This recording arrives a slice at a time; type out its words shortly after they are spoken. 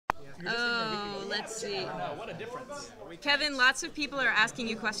Oh, let's see. What a difference. Kevin, lots of people are asking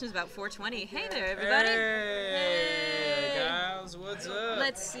you questions about 420. Hey there, everybody. Hey, guys, what's up?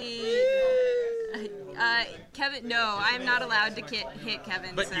 Let's see. Kevin, no, I am not allowed to hit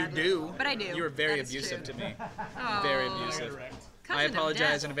Kevin. But sadly. you do. But I do. You were very That is abusive true. to me. Oh. Very abusive. I Cousin of apologize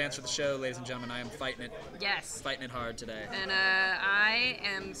death. in advance for the show, ladies and gentlemen. I am fighting it. Yes. Fighting it hard today. And I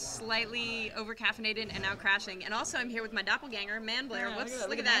am slightly over-caffeinated and now crashing. And also I'm here with my doppelganger, Man Blair. Yeah, Whoops,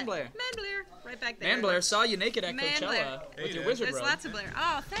 look at that. Man Blair. Man Blair, right back there. Man Blair, saw you naked at Man Coachella Blair. with your wizard There's robe. lots of Blair.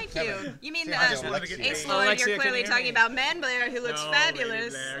 Oh, thank you. You mean just wanted to get Ace paid. Lord, Alexia, you're can clearly you hear talking me? about Man Blair, who looks No, fabulous. Lady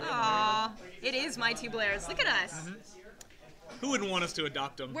Blair, good Aww. It is my two Blairs. Look at us. Who wouldn't want us to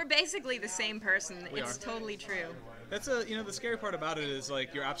adopt them? We're basically the same person. We It's are. totally true. That's the scary part about it is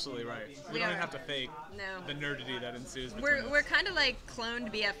like you're absolutely right. We We don't are. even have to fake No. the nerdity that ensues between us. We're kind of like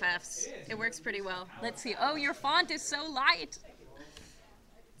cloned BFFs. It works pretty well. Let's see. Oh, your font is so light.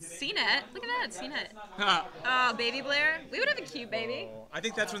 CNET. Look at that, CNET. Oh, baby Blair. We would have a cute baby. I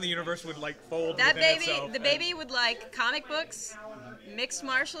think that's when the universe would like fold That within baby, itself. the baby would like comic books, mixed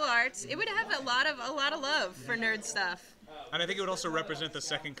martial arts. It would have a lot of love for nerd stuff. And I think it would also represent the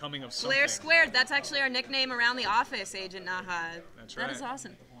second coming of something. Blair Squared. That's actually our nickname around the office, Agent Naha. That's That right. is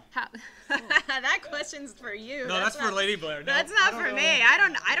awesome. How, that question's for you. No, that's for not- Lady Blair. No, That's I not don't for know. me.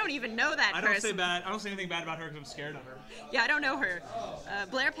 I don't even know that I don't person. say bad. I don't say anything bad about her because I'm scared of her. Yeah, I don't know her.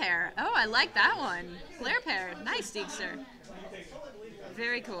 Blair Pear. Oh, I like that one. Blair Pear. Nice, Deekster.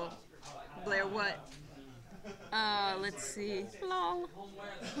 Very cool. Blair what? Let's see. Lol.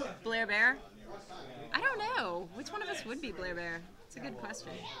 Blair Bear? I don't know. Which one of us would be Blair Bear? It's a good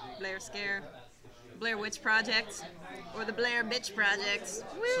question. Blair Scare. Blair Witch Project. Or the Blair Bitch Project.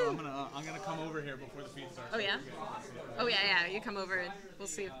 Woo! So I'm gonna come over here before the feed starts. Oh, yeah? Oh, yeah. You come over and we'll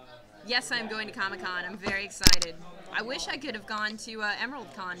see. Yes, I'm going to Comic-Con. I'm very excited. I wish I could have gone to Emerald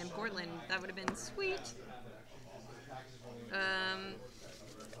Con in Portland. That would have been sweet.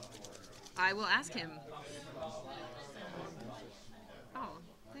 I will ask him. Oh,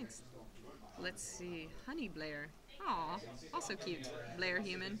 thanks. Let's see. Honey Blair. Aw, also cute. Blair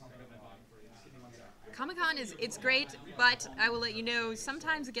human. Comic-Con it's great, but I will let you know,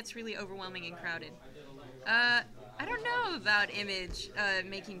 sometimes it gets really overwhelming and crowded. I don't know about Image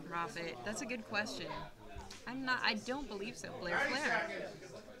making profit. That's a good question. I don't believe so. Blair Flair.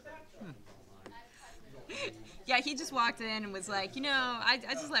 Yeah, he just walked in and was like, I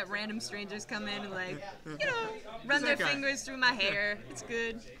just let random strangers come in and like, run their that guy? fingers through my hair. It's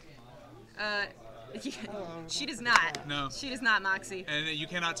good. She does not. No. She does not, Moxie. And you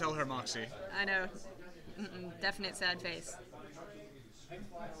cannot tell her Moxie. I know. Definite sad face.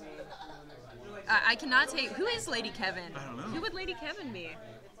 I cannot take. Who is Lady Kevin? I don't know. Who would Lady Kevin be?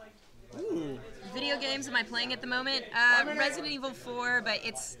 Ooh. Video games am I playing at the moment? Resident Evil 4, but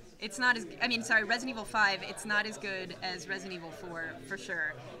it's not as. Resident Evil 5. It's not as good as Resident Evil 4 for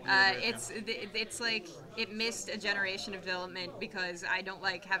sure. It's like it missed a generation of development because I don't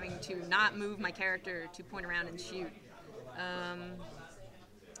like having to not move my character to point around and shoot.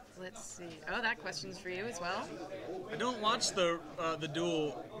 Let's see. Oh, that question's for you as well. I don't watch the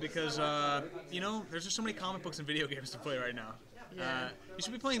duel because there's just so many comic books and video games to play right now. Yeah. You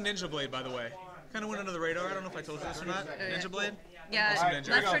should be playing Ninja Blade, by the way. Kind of went under the radar. I don't know if I told you this or not. yeah. Ninja Blade. Yeah, Awesome Ninja.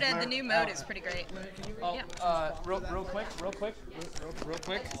 Left 4 Dead, the new mode is pretty great. Oh, Yeah. real quick.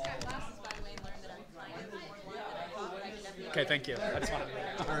 Okay, thank you. I just wanted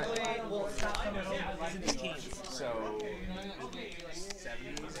to. All right. So.